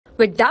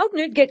With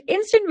Doubtnut, get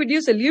instant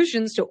video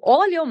solutions to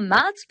all your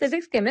maths,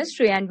 physics,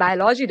 chemistry, and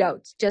biology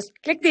doubts. Just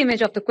click the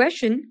image of the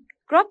question,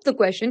 crop the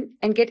question,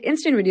 and get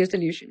instant video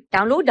solution.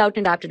 Download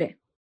Doubtnut app today.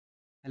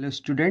 Hello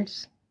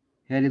students,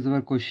 here is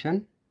our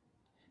question.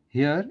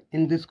 Here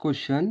in this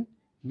question,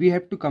 we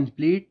have to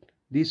complete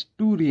these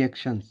two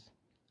reactions.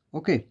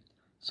 Okay,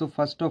 so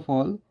first of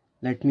all,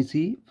 let me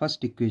see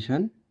first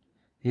equation.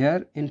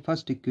 Here in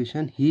first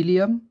equation,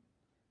 helium,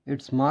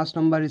 its mass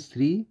number is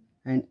 3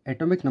 and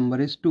atomic number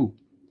is 2.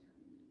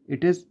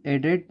 It is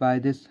added by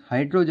this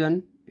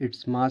hydrogen,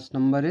 its mass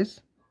number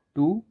is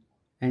 2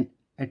 and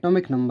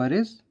atomic number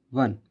is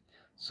 1.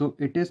 So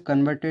it is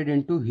converted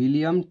into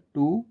helium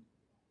 2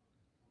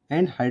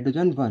 and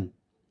hydrogen 1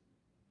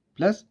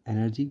 plus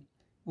energy.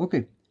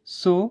 Okay,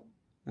 so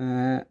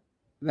when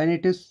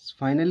it is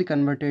finally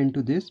converted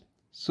into this,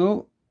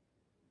 so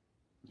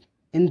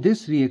in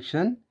this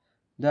reaction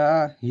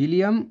the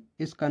helium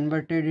is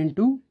converted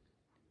into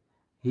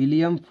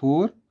helium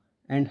 4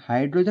 and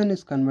hydrogen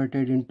is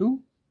converted into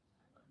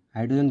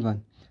hydrogen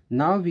 1.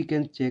 Now we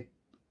can check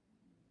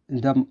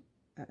the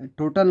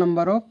total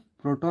number of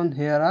proton.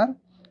 Here are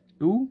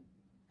 2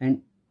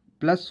 and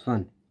plus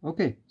 1.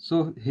 Okay,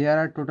 so here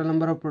our total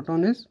number of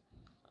proton is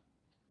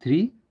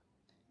 3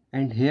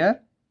 and here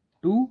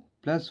 2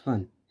 plus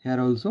 1, here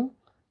also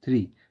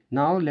 3.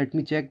 Now let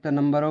me check the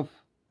number of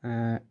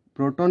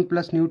proton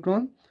plus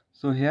neutron.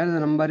 So here the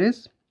number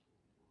is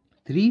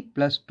 3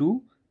 plus 2,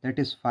 that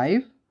is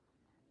 5,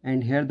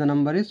 and here the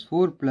number is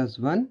 4 plus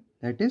 1,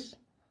 that is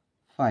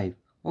 5.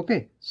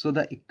 Okay, so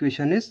the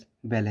equation is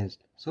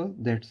balanced. So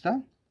that's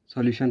the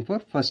solution for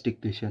first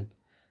equation.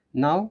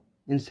 Now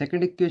in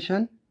second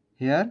equation,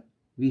 here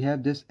we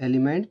have this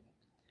element,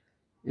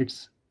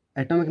 its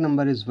atomic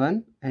number is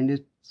 1 and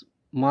its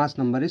mass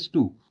number is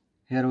 2.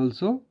 Here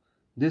also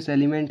this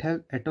element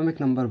have atomic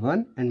number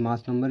 1 and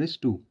mass number is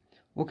 2.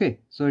 Okay,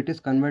 so it is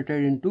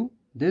converted into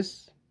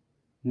this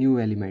new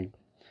element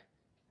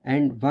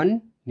and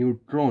 1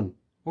 neutron.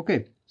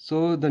 Okay,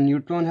 so the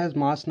neutron has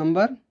mass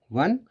number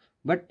 1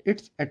 but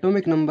its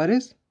atomic number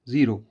is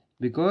 0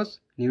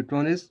 because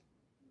neutron is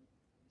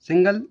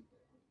single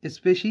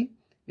species,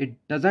 it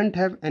doesn't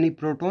have any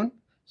proton,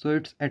 so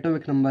its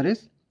atomic number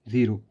is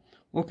 0.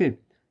 Okay,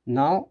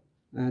 now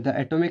the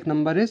atomic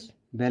number is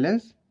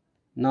balanced.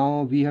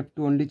 Now we have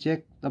to only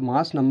check the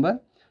mass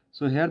number.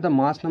 So here the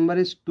mass number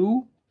is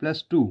 2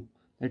 plus 2,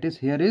 that is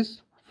here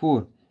is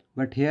 4,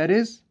 but here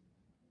is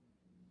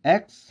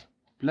x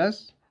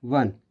plus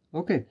 1.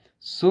 Okay,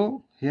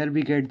 so here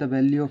we get the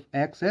value of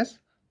x as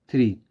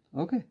 3.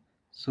 Okay,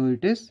 so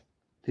it is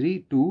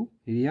 3 2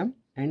 helium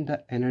and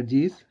the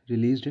energy is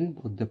released in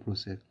both the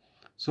process.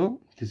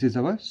 So this is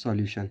our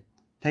solution.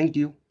 Thank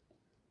you.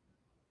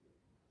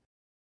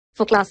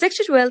 For class 6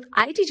 to 12,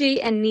 IIT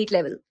JEE and NEET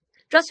level.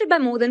 Trusted by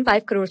more than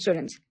 5 crore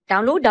students.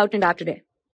 Download Doubtnut app today.